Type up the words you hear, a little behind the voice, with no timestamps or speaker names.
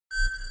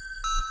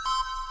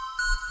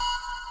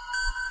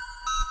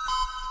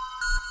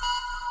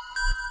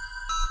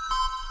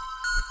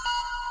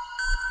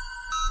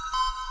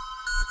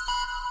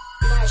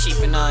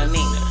Chiefin' on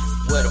Nina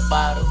with a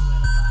bottle.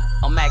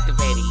 I'm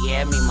activated,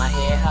 yeah, me my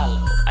head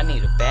hollow. I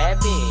need a bad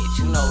bitch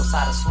who knows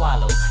how to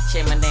swallow.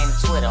 Share my name on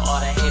Twitter,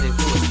 all they haters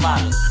do is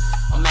follow.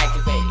 I'm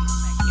activated,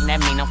 and that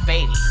mean I'm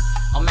faded.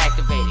 I'm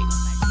activated,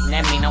 and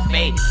that mean I'm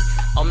faded.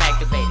 I'm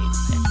activated,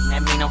 and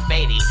that mean I'm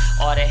faded.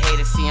 All the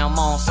haters see I'm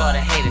on, so all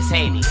the haters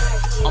hate it.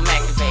 I'm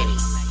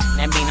activated,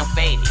 and that mean I'm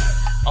faded.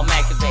 I'm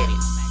activated,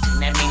 and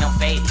that mean I'm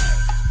faded.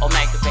 I'm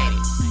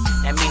activated,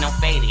 that mean I'm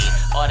faded.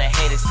 All the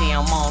haters see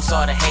I'm on, so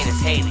all the haters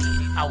hate it.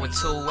 I was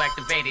too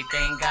activated,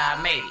 thank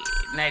God made it.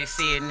 Now they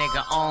see a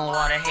nigga on,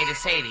 all the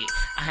haters hate it.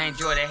 I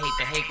enjoy the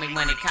hate make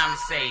money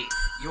compensate.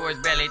 Yours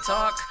barely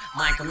talk,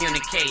 mine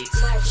communicates.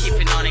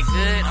 Chiefin' on it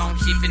good, I'm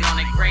chiefin'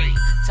 on it great.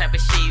 Type of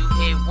shit you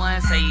hit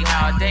once, say you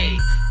all day.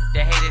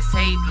 The haters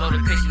hate, blow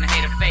the cushion, the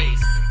hater face.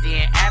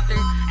 Then after,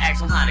 ask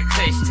them how the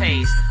kush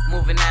tastes.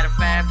 Moving at a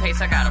fast pace,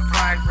 I gotta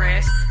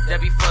progress.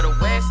 W for the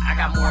West, I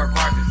got more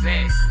bars than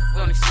vest. We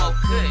only smoke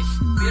kush,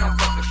 we don't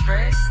fuck with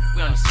stress.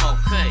 We only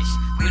smoke kush,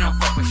 we don't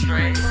fuck with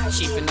stress.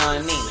 Chiefin'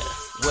 on Nina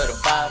with a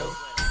bottle.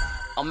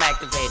 I'm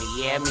activated,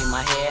 yeah, me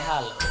my head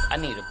hollow. I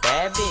need a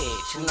bad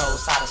bitch who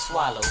knows how to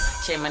swallow.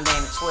 Share my name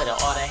on Twitter,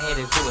 all the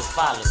haters do is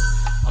follow.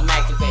 I'm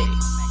activated,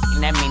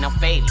 and that mean I'm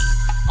faded.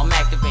 I'm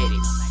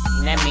activated,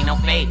 and that mean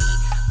I'm faded.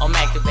 I'm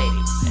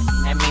activated,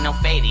 and that mean I'm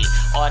faded.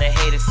 All the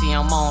haters see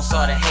I'm on, so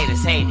all the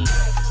haters hate it.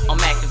 I'm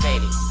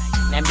activated,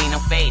 and that mean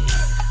I'm faded.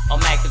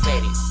 I'm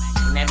activated,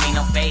 and that mean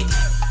I'm faded.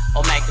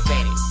 I'm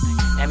activated,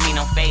 that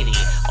mean I'm faded.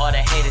 All the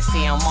haters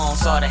see I'm on,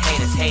 so all the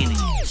haters hate it.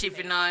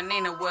 Chiefin' on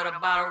Nina with a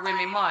bottle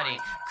Remy Martin.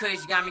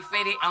 Kush got me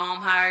faded, I'm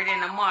higher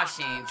than a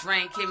Martian.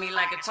 Drink hit me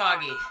like a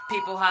target.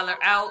 People holler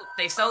out,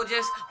 they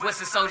soldiers.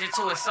 What's a soldier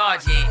to a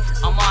sergeant?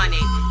 I'm on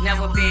it,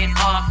 never been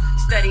off.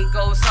 Study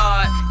goes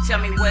hard, tell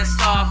me what's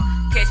soft.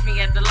 Catch me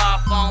at the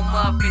loft, I'm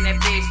up in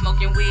that bitch.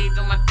 Smoking weed,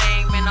 do my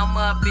thing, man, I'm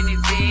up in it,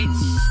 bitch.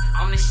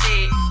 I'm the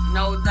shit,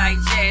 no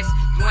digest.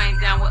 You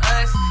ain't down with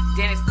us,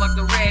 then it's fuck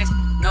the rest.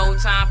 No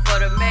time for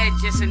the med,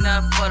 just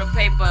enough for the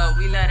paper.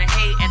 We love to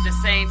hate at the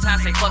same time,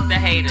 say fuck the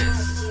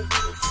haters.